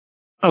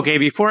Okay,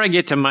 before I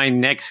get to my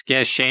next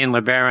guest, Shane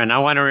LeBaron, I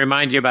want to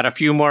remind you about a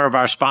few more of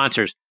our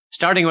sponsors,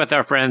 starting with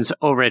our friends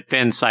over at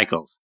Finn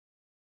Cycles.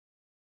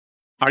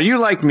 Are you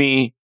like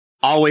me,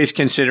 always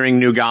considering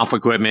new golf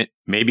equipment,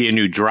 maybe a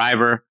new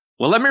driver?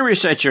 Well, let me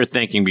reset your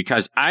thinking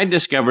because I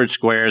discovered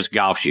Square's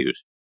golf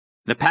shoes.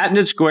 The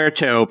patented Square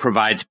toe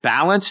provides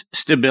balance,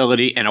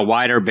 stability, and a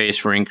wider base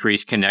for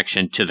increased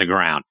connection to the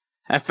ground,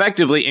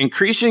 effectively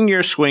increasing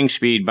your swing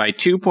speed by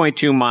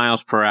 2.2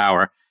 miles per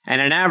hour and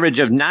an average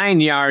of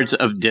 9 yards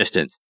of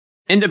distance.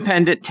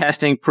 Independent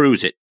testing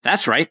proves it.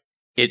 That's right.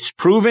 It's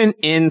proven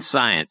in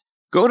science.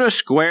 Go to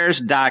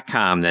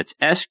squares.com, that's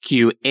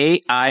SQAIRZ.com,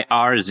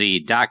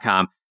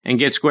 and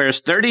get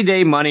Square's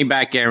 30-day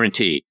money-back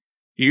guarantee.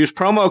 Use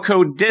promo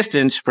code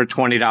DISTANCE for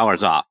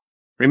 $20 off.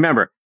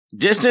 Remember,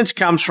 distance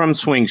comes from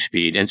swing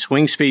speed, and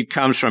swing speed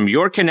comes from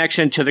your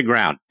connection to the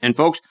ground. And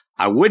folks,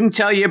 I wouldn't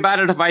tell you about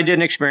it if I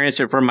didn't experience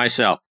it for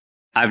myself.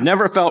 I've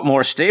never felt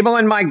more stable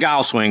in my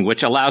golf swing,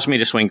 which allows me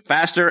to swing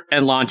faster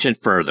and launch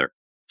it further.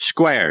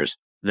 Squares,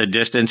 the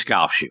distance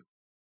golf shoe.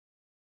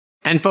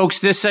 And folks,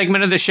 this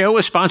segment of the show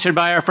is sponsored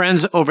by our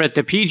friends over at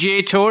the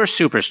PGA Tour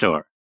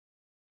Superstore.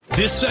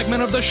 This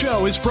segment of the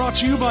show is brought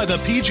to you by the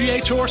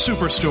PGA Tour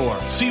Superstore.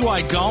 See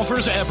why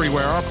golfers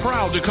everywhere are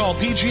proud to call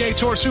PGA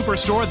Tour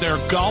Superstore their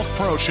golf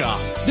pro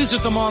shop.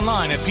 Visit them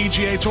online at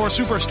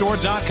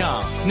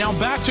PGATourSuperstore.com. Now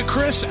back to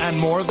Chris and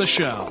more of the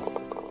show.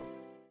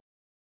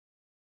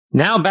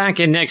 Now back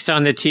in next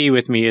on the tee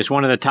with me is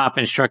one of the top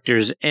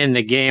instructors in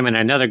the game and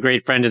another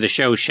great friend of the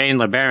show, Shane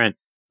LeBaron.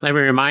 Let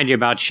me remind you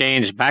about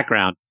Shane's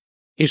background.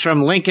 He's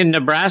from Lincoln,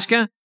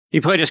 Nebraska. He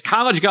played his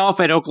college golf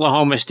at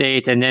Oklahoma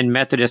State and then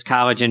Methodist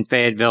College in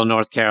Fayetteville,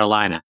 North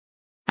Carolina.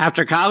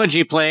 After college,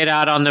 he played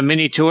out on the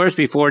mini tours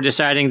before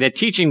deciding that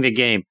teaching the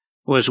game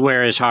was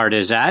where his heart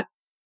is at.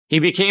 He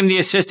became the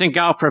assistant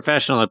golf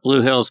professional at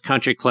Blue Hills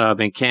Country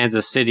Club in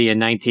Kansas City in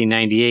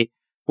 1998,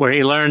 where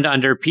he learned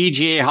under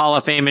PGA Hall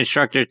of Fame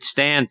instructor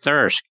Stan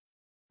Thirsk.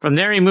 From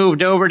there, he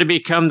moved over to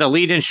become the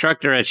lead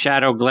instructor at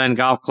Shadow Glen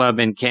Golf Club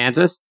in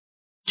Kansas.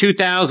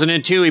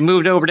 2002, he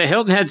moved over to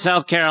Hilton Head,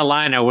 South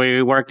Carolina, where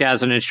he worked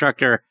as an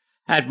instructor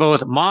at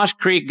both Moss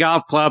Creek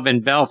Golf Club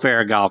and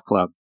Belfair Golf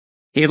Club.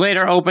 He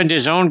later opened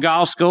his own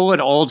golf school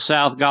at Old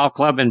South Golf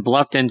Club in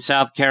Bluffton,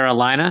 South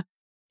Carolina.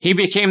 He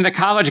became the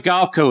college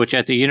golf coach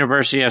at the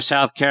University of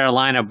South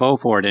Carolina,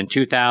 Beaufort in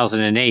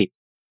 2008.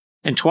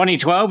 In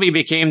 2012, he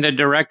became the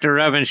director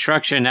of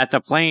instruction at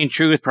the Plain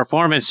Truth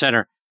Performance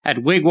Center at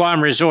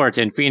Wigwam Resort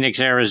in Phoenix,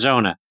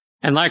 Arizona.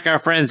 And like our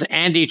friends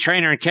Andy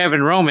Trainer and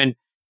Kevin Roman,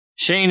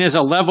 Shane is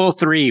a Level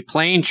 3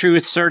 Plain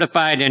Truth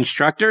certified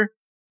instructor.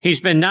 He's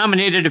been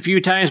nominated a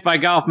few times by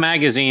Golf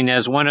Magazine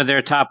as one of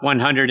their top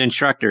 100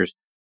 instructors.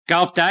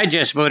 Golf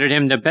Digest voted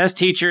him the best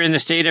teacher in the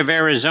state of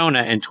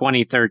Arizona in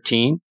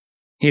 2013.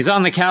 He's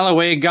on the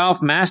Callaway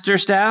Golf Master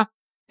staff,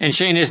 and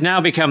Shane has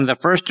now become the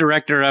first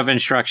director of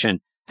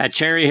instruction at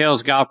Cherry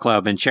Hills Golf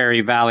Club in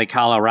Cherry Valley,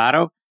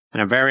 Colorado.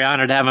 And I'm very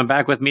honored to have him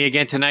back with me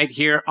again tonight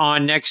here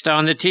on Next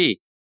on the Tee.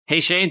 Hey,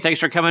 Shane,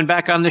 thanks for coming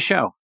back on the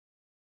show.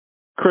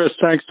 Chris,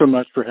 thanks so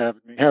much for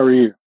having me. How are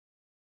you?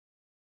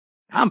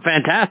 I'm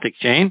fantastic,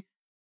 Shane.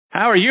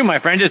 How are you, my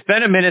friend? It's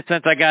been a minute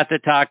since I got to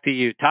talk to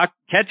you.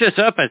 Catch us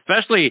up,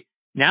 especially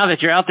now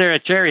that you're out there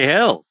at Cherry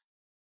Hills.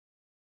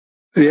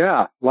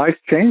 Yeah, life's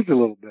changed a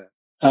little bit.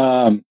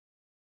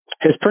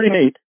 It's pretty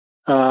neat.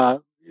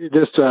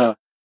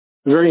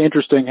 Very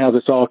interesting how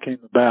this all came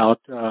about.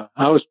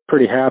 I was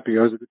pretty happy.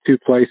 I was at the two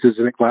places.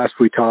 I think last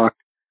we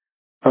talked,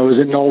 I was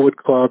at Knollwood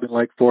Club in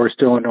Lake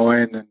Forest,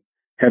 Illinois, and then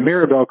at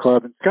Mirabelle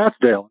Club in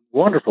Scottsdale.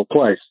 Wonderful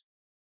place.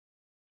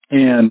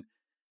 And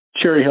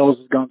Cherry Hills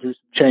has gone through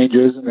some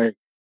changes, and they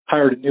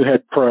hired a new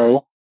head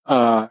pro,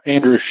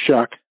 Andrew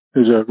Shuck,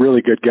 who's a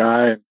really good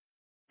guy. And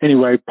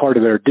anyway, part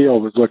of their deal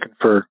was looking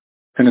for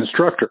an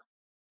instructor.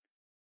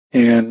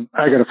 And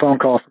I got a phone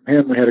call from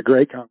him. We had a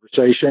great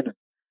conversation.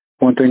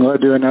 One thing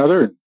led to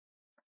another, and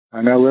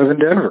I now live in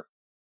Denver.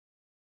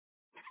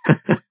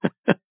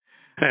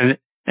 and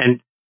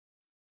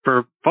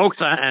for folks,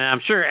 and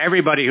I'm sure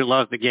everybody who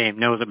loves the game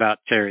knows about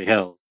Cherry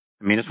Hills.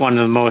 I mean, it's one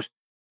of the most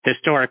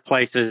historic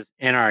places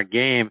in our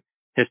game.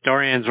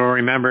 Historians will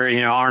remember,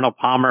 Arnold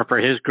Palmer for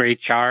his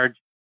great charge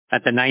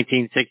at the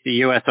 1960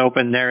 U.S.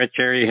 Open there at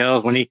Cherry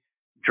Hills when he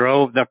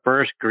drove the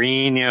first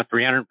green,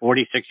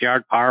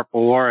 346-yard par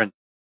four. And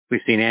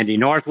we've seen Andy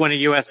North win a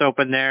U.S.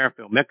 Open there.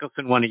 Phil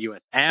Mickelson won a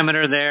U.S.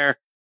 Amateur there.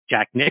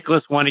 Jack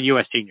Nicklaus won a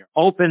U.S. Senior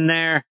Open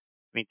there.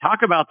 I mean, talk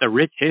about the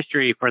rich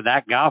history for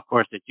that golf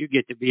course that you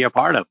get to be a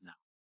part of now.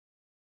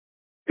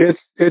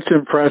 It's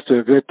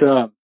impressive.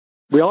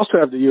 We also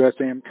have the U.S.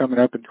 Am coming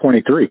up in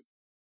 23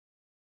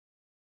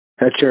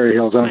 at Cherry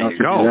Hills. I don't know if you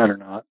do that or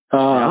not.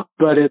 Yeah.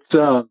 But it's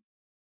so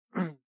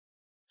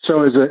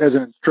as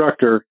an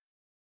instructor,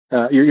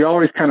 you're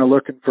always kind of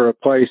looking for a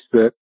place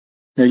that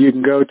you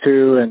can go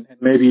to, and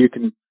maybe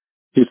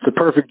it's the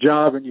perfect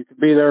job, and you can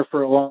be there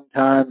for a long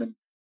time. And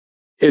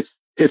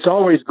it's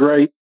always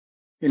great,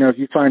 if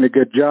you find a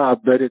good job,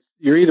 but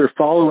you're either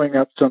following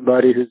up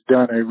somebody who's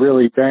done a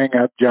really bang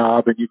up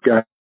job, and you've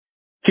got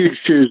huge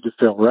shoes to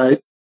fill,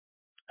 right?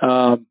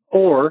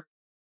 Or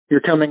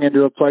you're coming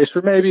into a place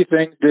where maybe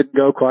things didn't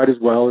go quite as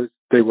well as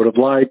they would have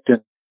liked,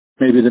 and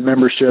maybe the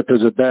membership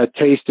has a bad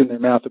taste in their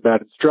mouth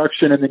about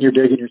instruction, and then you're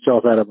digging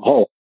yourself out of a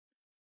hole.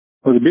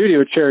 Well, the beauty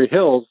of Cherry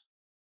Hills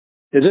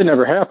is it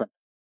never happened.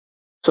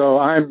 So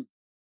I'm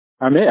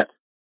it.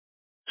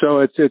 So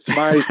it's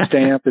my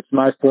stamp, it's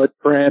my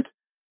footprint,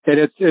 and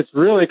it's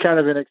really kind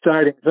of an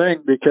exciting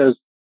thing because,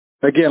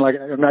 again, like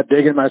I'm not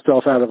digging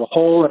myself out of a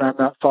hole, and I'm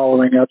not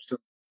following up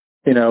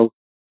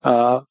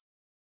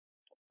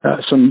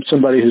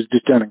somebody who's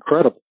just done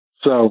incredible.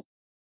 So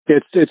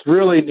it's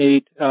really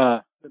neat.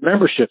 The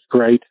membership's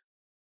great.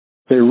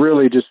 They're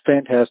really just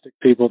fantastic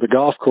people. The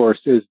golf course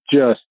is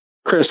just,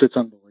 Chris, it's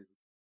unbelievable.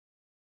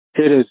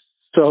 It is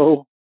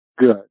so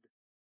good.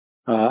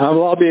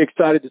 I'll be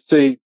excited to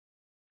see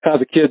how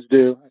the kids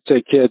do. I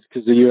say kids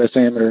because the U.S.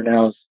 Amateur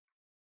now is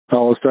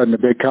all of a sudden a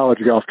big college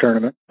golf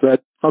tournament.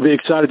 But I'll be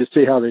excited to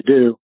see how they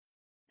do,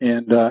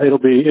 and it'll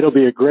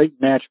be a great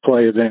match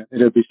play event.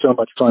 It'll be so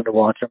much fun to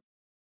watch them.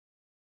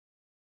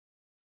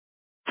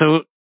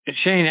 So,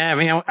 Shane, I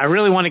mean, I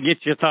really want to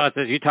get your thoughts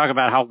as you talk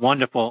about how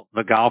wonderful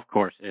the golf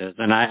course is,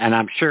 and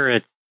I'm sure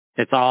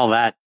it's all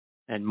that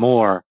and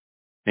more.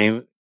 I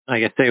mean,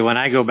 like I say, when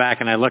I go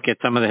back and I look at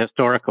some of the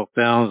historical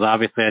films,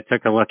 obviously I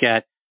took a look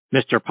at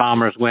Mr.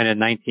 Palmer's win in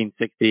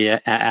 1960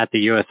 at the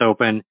U.S.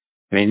 Open.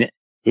 I mean,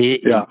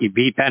 he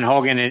beat Ben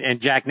Hogan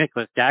and Jack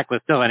Nicklaus. Jack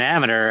was still an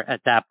amateur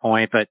at that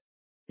point, but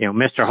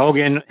Mr.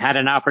 Hogan had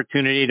an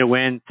opportunity to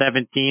win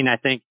 17, I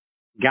think,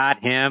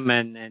 got him,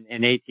 and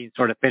 18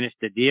 sort of finished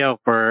the deal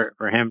for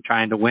him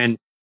trying to win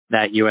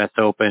that U.S.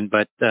 Open.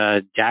 But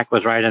Jack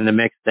was right in the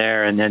mix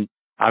there, and then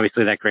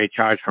obviously that great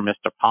charge from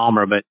Mr.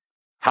 Palmer. But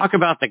talk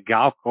about the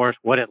golf course,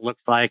 what it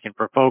looks like, and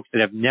for folks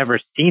that have never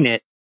seen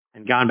it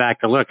and gone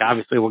back to look,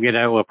 obviously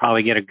we'll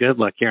probably get a good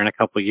look here in a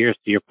couple of years,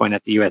 to your point,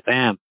 at the U.S.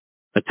 Am.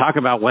 But talk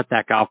about what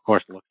that golf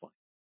course looks like.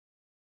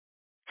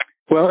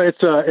 Well,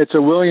 it's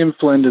a William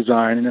Flynn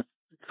design, and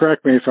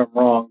correct me if I'm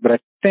wrong, but I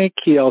think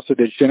he also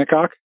did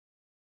Shinnecock.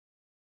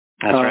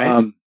 That's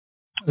right.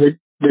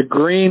 The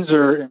greens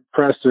are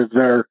impressive.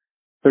 They're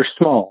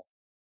small,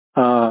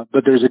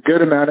 but there's a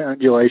good amount of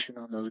undulation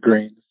on those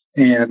greens,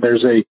 and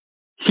there's a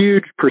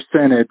huge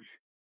percentage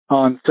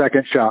on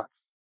second shots.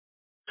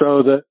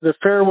 So the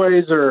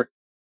fairways are,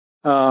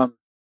 I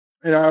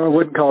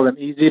wouldn't call them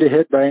easy to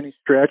hit by any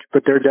stretch,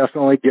 but they're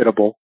definitely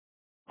gettable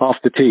off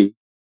the tee.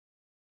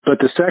 But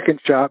the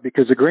second shot,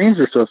 because the greens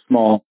are so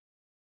small,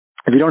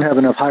 if you don't have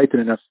enough height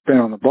and enough spin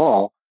on the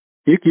ball,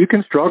 you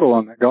can struggle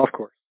on that golf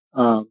course.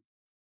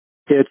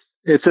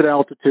 It's at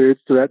altitude,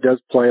 so that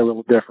does play a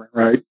little different,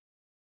 right?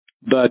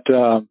 But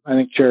I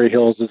think Cherry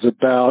Hills is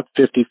about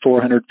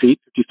 5,400 feet,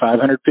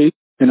 5,500 feet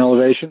in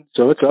elevation,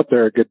 so it's up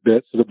there a good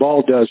bit. So the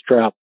ball does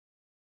travel,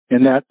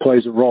 and that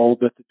plays a role.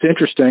 But it's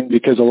interesting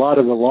because a lot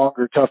of the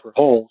longer, tougher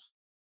holes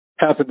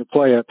happen to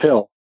play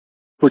uphill,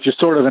 which is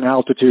sort of an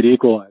altitude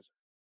equalizer,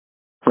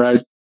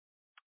 right?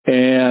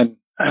 And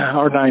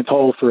our ninth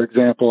hole, for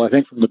example, I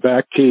think from the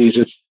back tees,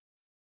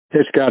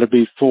 it's got to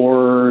be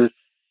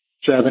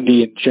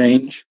 470 and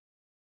change,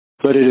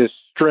 but it is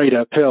straight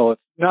uphill.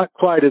 It's not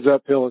quite as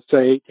uphill as,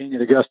 say, 18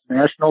 at Augusta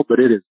National, but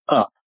it is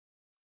up.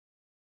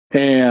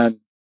 And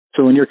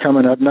so when you're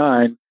coming up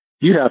 9,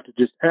 you have to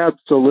just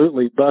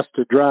absolutely bust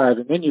a drive,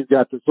 and then you've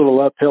got this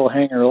little uphill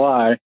hanger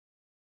lie,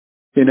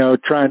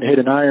 trying to hit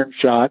an iron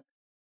shot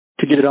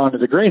to get it onto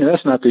the green. And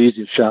that's not the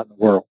easiest shot in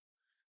the world.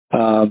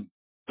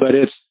 But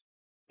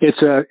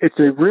it's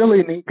a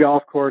really neat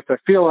golf course. I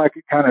feel like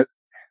it kind of,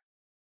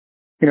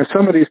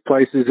 some of these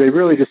places, they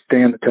really just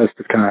stand the test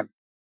of time.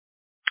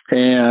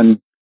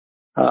 And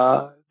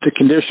the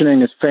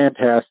conditioning is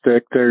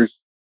fantastic. There's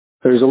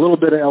a little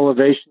bit of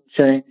elevation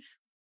change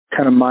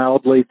kind of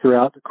mildly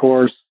throughout the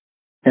course.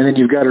 And then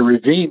you've got a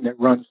ravine that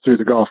runs through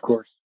the golf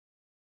course.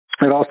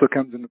 It also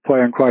comes into play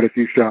on quite a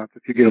few shots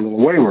if you get a little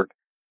wayward.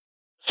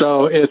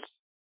 So it's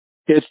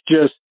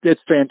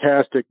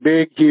fantastic.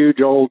 Big,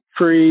 huge old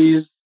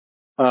trees,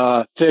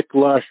 thick,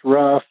 lush,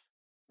 rough,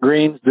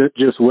 greens that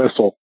just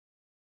whistle.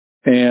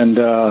 And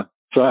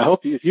so I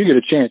hope if you get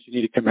a chance, you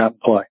need to come out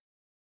and play.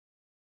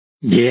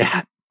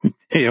 Yeah.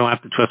 You don't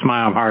have to twist my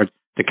arm hard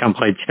to come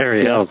play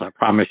Cherry Hills. I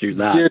promise you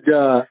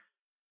that.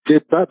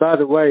 By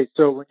the way,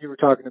 so when you were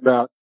talking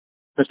about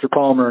Mr.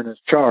 Palmer and his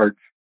charge,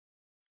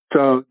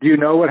 so do you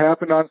know what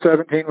happened on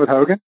 17 with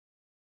Hogan?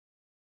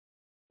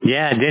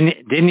 Yeah.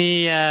 Didn't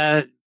he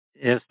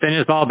spin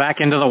his ball back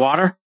into the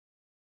water?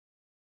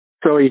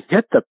 So he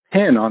hit the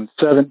pin on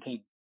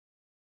 17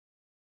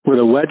 with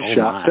a wedge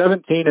shot.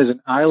 17 is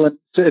an island.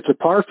 It's a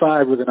par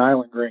 5 with an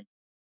island green.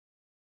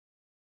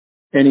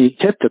 And he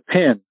hit the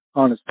pin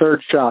on his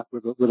third shot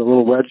with a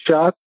little wedge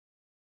shot.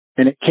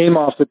 And it came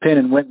off the pin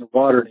and went in the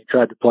water, and he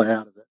tried to play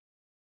out of it.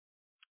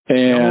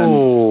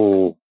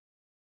 And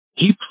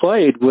he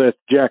played with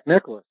Jack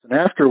Nicklaus. And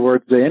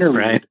afterwards, they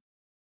interviewed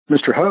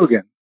Mr.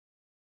 Hogan.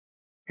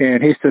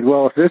 And he said,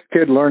 well, if this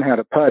kid learned how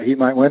to putt, he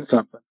might win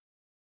something.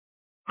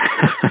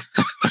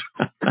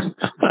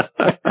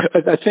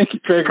 I think he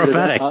figured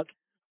it out.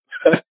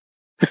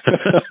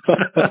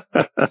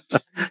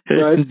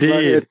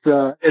 Indeed.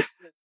 But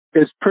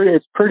it's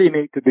pretty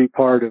neat to be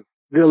part of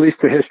at least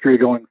the history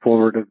going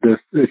forward of this.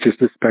 It's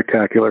just a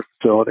spectacular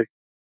facility.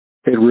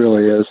 It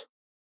really is.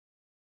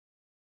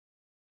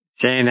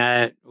 Shane,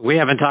 we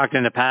haven't talked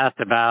in the past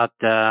about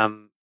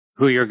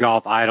who your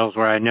golf idols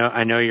were.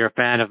 I know you're a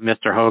fan of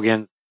Mr.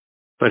 Hogan,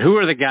 but who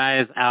are the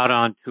guys out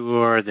on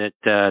tour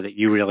that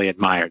you really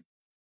admired?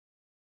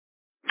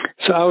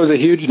 So I was a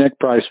huge Nick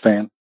Price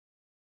fan,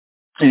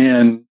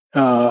 and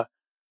I've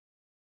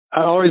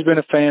always been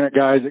a fan of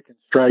guys that can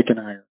strike an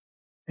iron,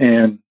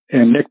 and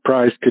Nick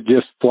Price could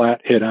just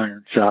flat hit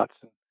iron shots.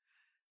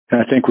 And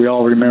I think we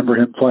all remember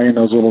him playing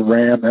those little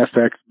Ram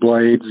FX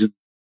blades,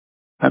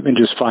 and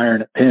just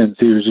firing at pins.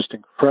 He was just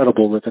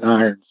incredible with an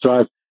iron. So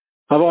I've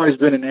always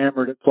been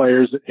enamored at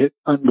players that hit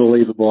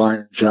unbelievable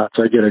iron shots.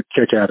 I get a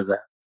kick out of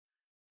that.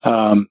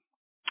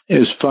 It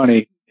was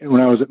funny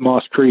when I was at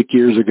Moss Creek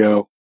years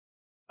ago.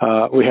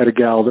 We had a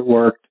gal that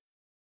worked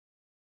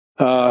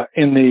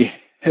in the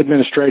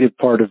administrative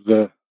part of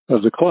the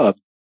club.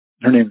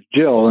 Her name was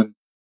Jill, and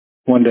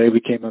one day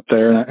we came up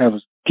there, and I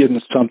was getting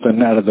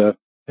something out of the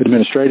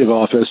administrative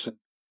office,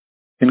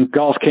 and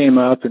golf came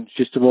up, and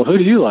she said, "Well, who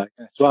do you like?"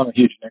 And I said, "Well, I'm a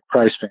huge Nick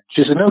Price fan."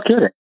 She said, "No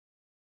kidding."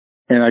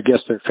 And I guess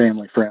they're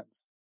family friends.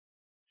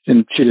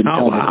 And she didn't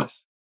tell me this.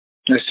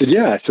 And I said,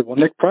 "Yeah." I said, "Well,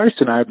 Nick Price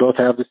and I both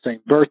have the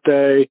same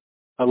birthday.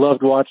 I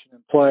loved watching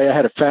him play. I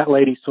had a Fat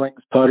Lady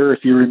Swings putter,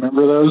 if you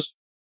remember those.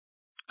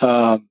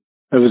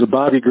 It was a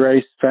Bobby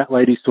Grace Fat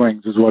Lady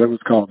Swings is what it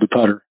was called, the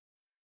putter.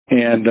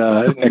 And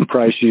Nick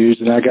Price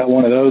used, and I got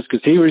one of those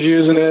because he was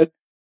using it.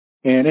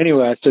 And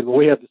anyway, I said, "Well,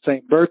 we have the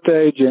same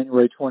birthday,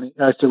 January 20."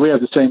 I said, "We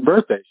have the same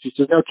birthday." She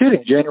said, "No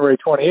kidding, January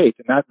 28th."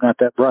 And I'm not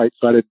that bright,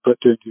 so I didn't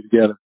put two and two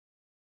together.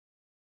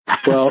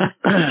 Well,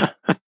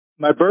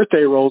 my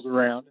birthday rolls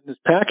around, and this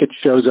package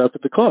shows up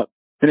at the club.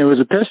 And it was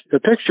a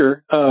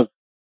picture of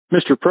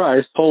Mr.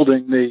 Price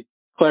holding the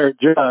claret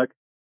jug,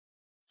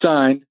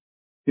 signed,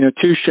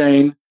 to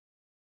Shane,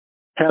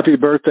 "Happy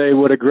birthday.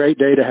 What a great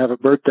day to have a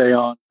birthday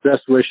on.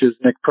 Best wishes,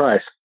 Nick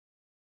Price."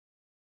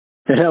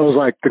 And that was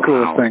like the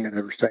coolest thing I'd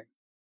ever seen.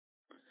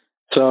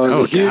 So I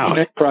was a huge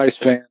Nick Price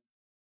fan.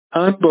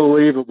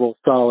 Unbelievable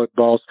solid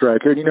ball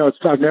striker.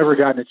 I've never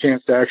gotten a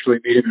chance to actually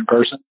meet him in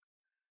person.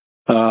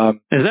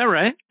 Is that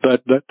right?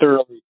 But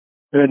thoroughly,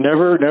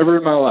 never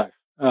in my life.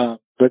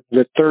 But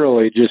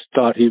thoroughly just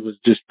thought he was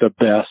just the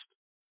best.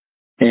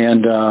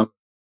 And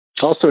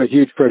also a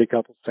huge Freddie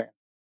Couples fan.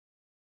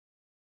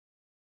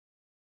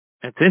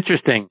 It's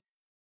interesting.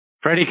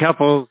 Freddie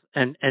Couples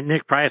and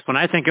Nick Price, when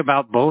I think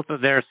about both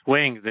of their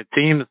swings, it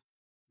seems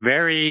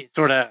very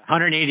sort of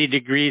 180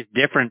 degrees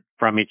different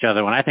from each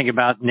other. When I think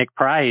about Nick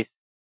Price,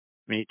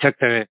 he took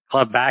the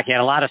club back. He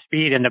had a lot of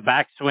speed in the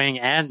backswing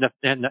and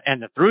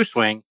the through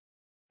swing.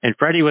 And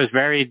Freddie was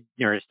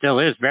still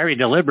is very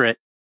deliberate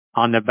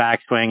on the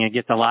backswing and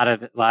gets a lot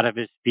of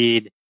his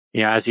speed,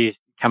 as he's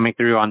coming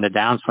through on the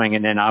downswing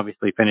and then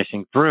obviously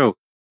finishing through.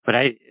 But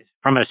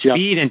from a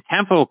speed and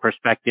tempo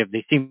perspective,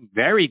 they seem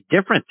very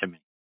different to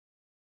me.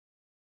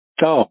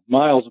 Oh,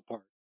 miles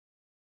apart.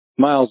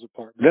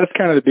 That's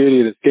kind of the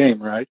beauty of this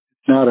game, right?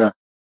 It's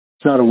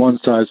not a one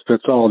size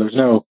fits all. There's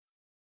no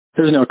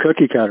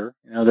cookie cutter.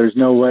 There's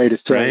no way to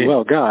say, right,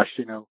 well, gosh,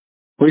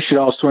 we should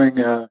all swing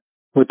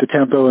with the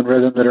tempo and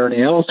rhythm that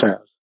Ernie Els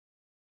has,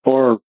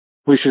 or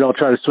we should all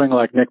try to swing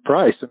like Nick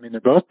Price. I mean, they're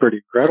both pretty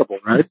incredible,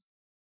 right?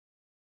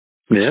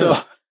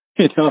 Yeah.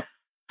 So,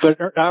 but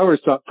I always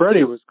thought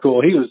Freddie was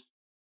cool. He was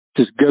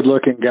just good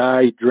looking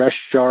guy. He dressed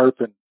sharp,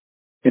 and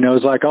it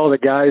was like all the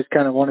guys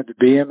kind of wanted to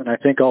be him, and I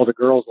think all the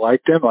girls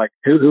liked him. Like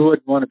who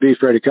wouldn't want to be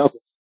Freddie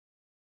Couples?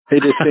 He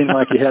just seemed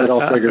like he had it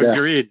all figured out.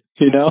 Agreed.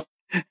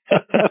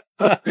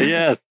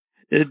 Yes,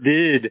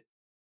 indeed.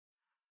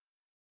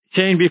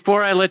 Shane,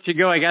 before I let you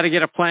go, I got to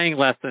get a playing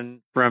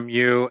lesson from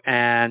you.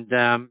 And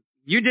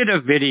you did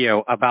a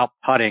video about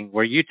putting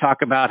where you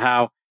talk about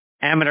how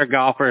amateur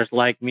golfers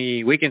like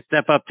me, we can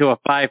step up to a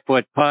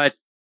 5-foot putt,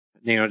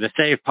 to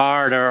save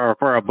par or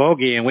for a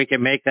bogey, and we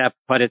can make that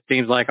putt, it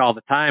seems like, all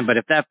the time. But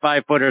if that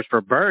 5-footer's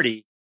for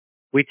birdie,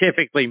 we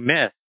typically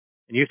miss.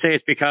 And you say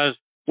it's because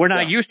we're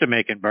not used to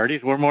making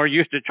birdies. We're more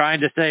used to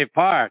trying to save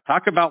par.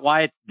 Talk about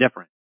why it's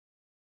different.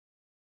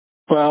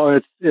 Well,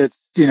 it's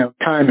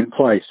time and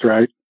place,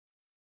 right?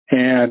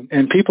 And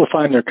people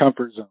find their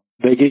comfort zone.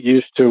 They get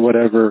used to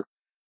whatever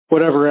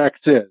X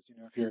is.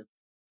 If you're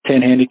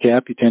 10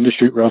 handicap, you tend to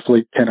shoot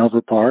roughly 10 over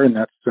par, and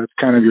that's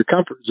kind of your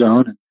comfort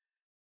zone.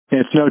 And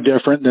it's no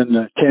different than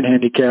the 10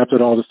 handicap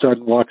that all of a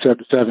sudden walks up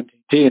to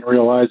 17T and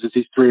realizes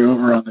he's 3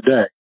 over on the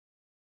day.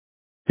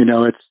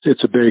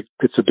 It's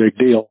a big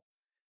deal.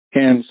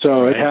 And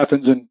so it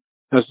happens in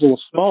a little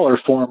smaller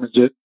form as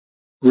it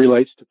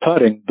relates to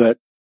putting, but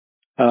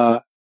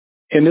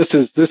and this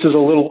is a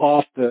little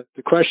off the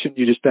question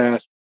you just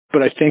asked,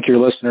 but I think your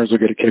listeners will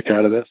get a kick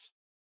out of this.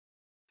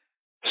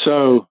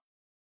 So,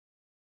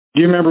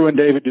 do you remember when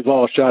David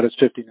Duval shot his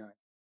 59?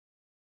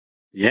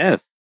 Yes.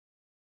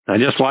 I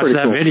just watched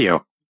that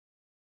video.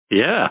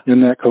 Yeah.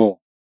 Isn't that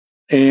cool?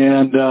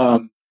 And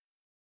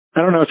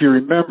I don't know if you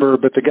remember,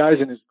 but the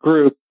guys in his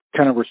group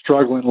kind of were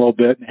struggling a little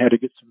bit and had to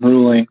get some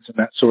rulings and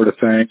that sort of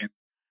thing. And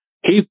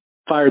he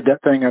fired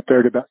that thing up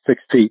there to about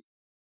 6 feet.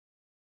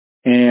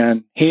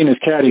 And he and his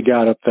caddy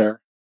got up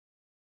there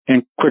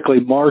and quickly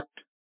marked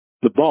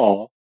the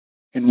ball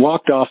and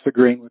walked off the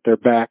green with their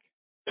back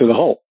to the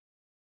hole.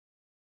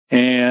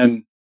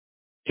 And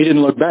he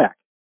didn't look back.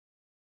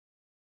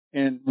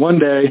 And one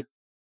day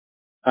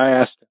I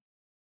asked him,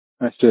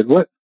 I said,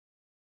 what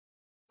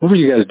were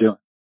you guys doing?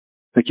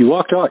 Like you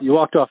walked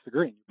off the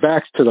green, your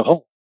back's to the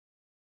hole.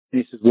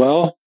 And he says,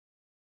 well,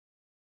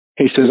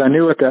 he says, I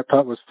knew what that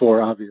putt was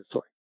for,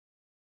 obviously.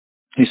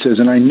 He says,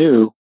 and I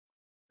knew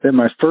that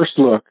my first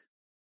look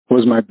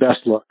was my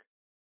best look,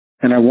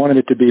 and I wanted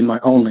it to be my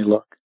only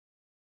look.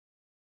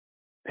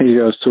 He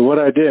goes, so what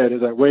I did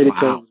is I waited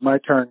till it was my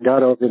turn,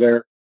 got over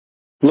there,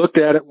 looked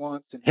at it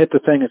once, and hit the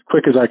thing as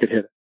quick as I could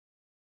hit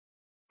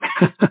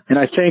it. And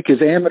I think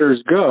as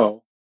amateurs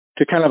go,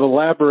 to kind of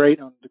elaborate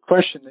on the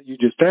question that you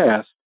just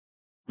asked,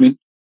 I mean,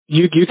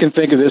 you can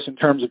think of this in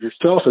terms of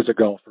yourself as a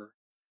golfer.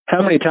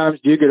 How many times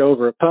do you get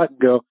over a putt and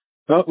go,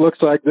 oh, it looks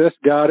like this,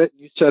 got it,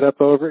 and you set up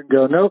over it and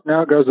go, nope,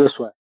 now it goes this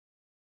way.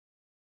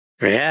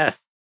 Yes,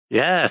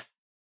 yes.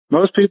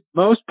 Most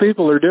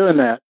people are doing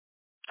that.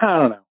 I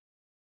don't know.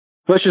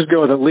 Let's just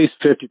go with at least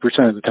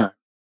 50% of the time.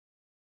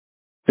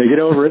 They get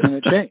over it and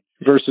they change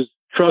versus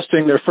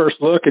trusting their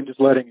first look and just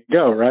letting it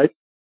go, right?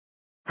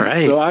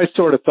 Right. So I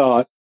sort of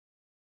thought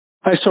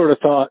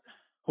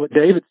what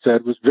David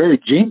said was very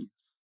genius.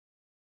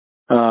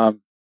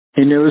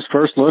 He knew his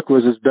first look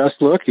was his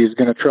best look. He was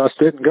going to trust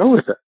it and go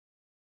with it.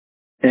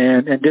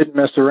 And didn't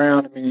mess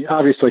around. I mean,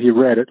 obviously he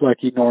read it like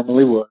he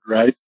normally would,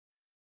 right?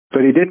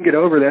 But he didn't get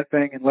over that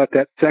thing and let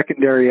that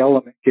secondary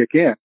element kick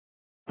in.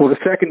 Well, the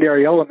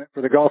secondary element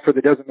for the golfer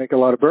that doesn't make a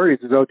lot of birdies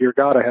is, oh, dear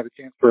God, I have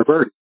a chance for a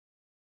birdie.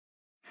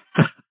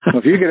 So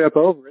if you get up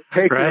over it,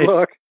 take right. your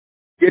look,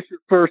 get your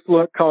first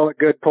look, call it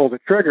good, pull the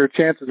trigger,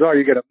 chances are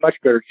you get a much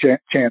better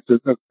chance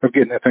of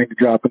getting that thing to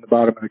drop in the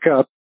bottom of the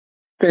cup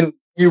than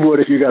you would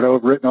if you got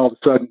over it and all of a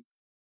sudden,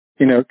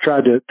 you know,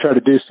 try to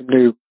do some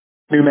new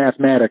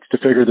mathematics to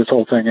figure this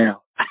whole thing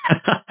out.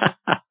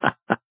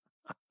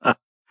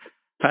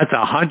 That's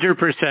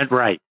 100%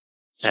 right.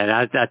 And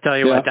I tell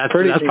you what, that's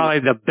probably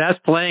the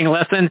best playing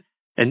lesson.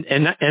 And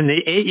in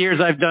the 8 years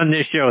I've done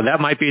this show, that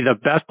might be the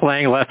best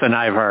playing lesson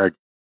I've heard.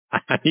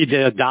 I need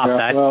to adopt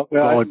that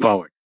going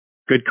forward.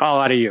 Good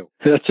call out of you.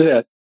 That's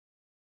it.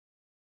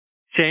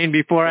 Shane,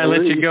 before I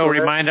let you go,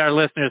 remind our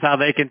listeners how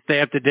they can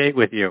stay up to date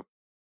with you.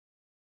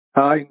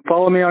 You can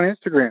follow me on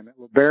Instagram at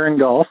LeBaron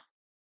Golf,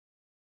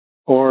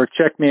 or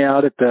check me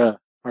out at our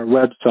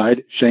website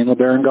at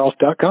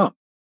ShaneLeBaronGolf.com.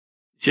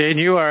 Shane,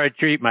 you are a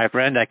treat, my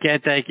friend. I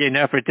can't thank you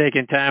enough for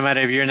taking time out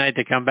of your night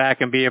to come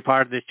back and be a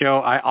part of the show.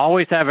 I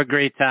always have a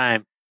great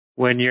time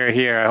when you're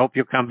here. I hope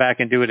you'll come back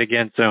and do it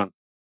again soon.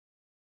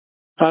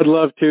 I'd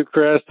love to,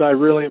 Chris. I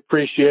really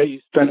appreciate you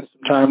spending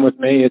some time with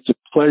me. It's a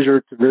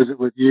pleasure to visit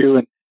with you,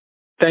 and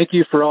thank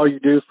you for all you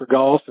do for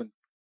golf and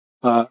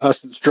us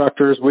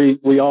instructors.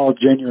 We all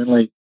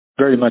genuinely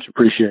very much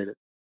appreciate it.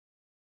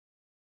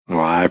 Well,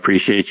 I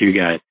appreciate you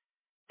guys.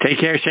 Take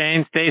care,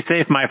 Shane. Stay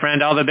safe, my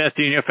friend. All the best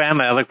to you and your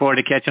family. I look forward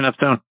to catching up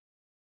soon.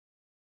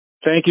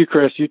 Thank you,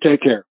 Chris. You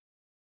take care.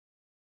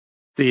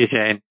 See you,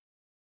 Shane.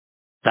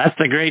 That's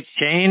the great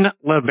Shane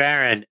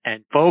LeBaron.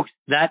 And folks,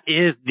 that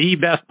is the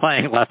best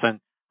playing lesson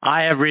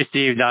I have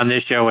received on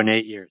this show in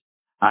 8 years.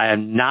 I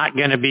am not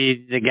going to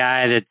be the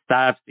guy that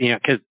stops,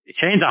 because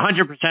Shane's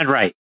 100%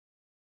 right.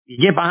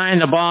 You get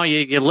behind the ball,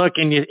 you look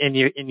and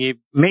you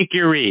make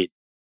your read.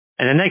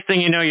 And the next thing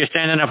you know, you're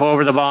standing up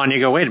over the ball and you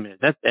go, wait a minute,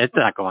 it's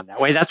not going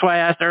that way. That's why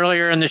I asked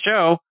earlier in the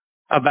show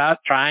about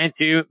trying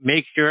to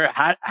make sure,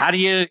 how do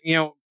you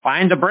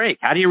find the break?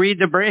 How do you read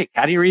the break?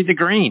 How do you read the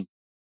green?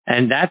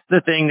 And that's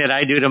the thing that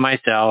I do to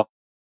myself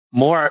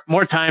more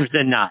times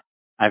than not.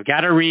 I've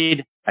got to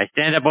read. I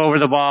stand up over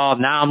the ball.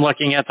 Now I'm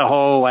looking at the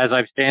hole as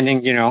I'm standing,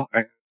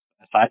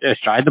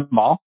 astride the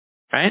ball,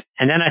 right?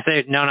 And then I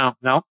say,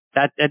 no,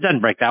 it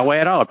doesn't break that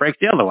way at all. It breaks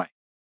the other way.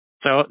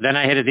 So then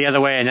I hit it the other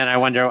way, and then I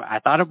wonder, I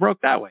thought it broke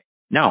that way.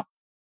 No,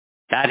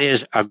 that is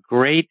a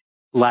great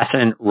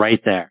lesson right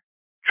there.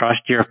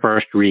 Trust your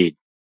first read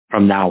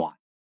from now on.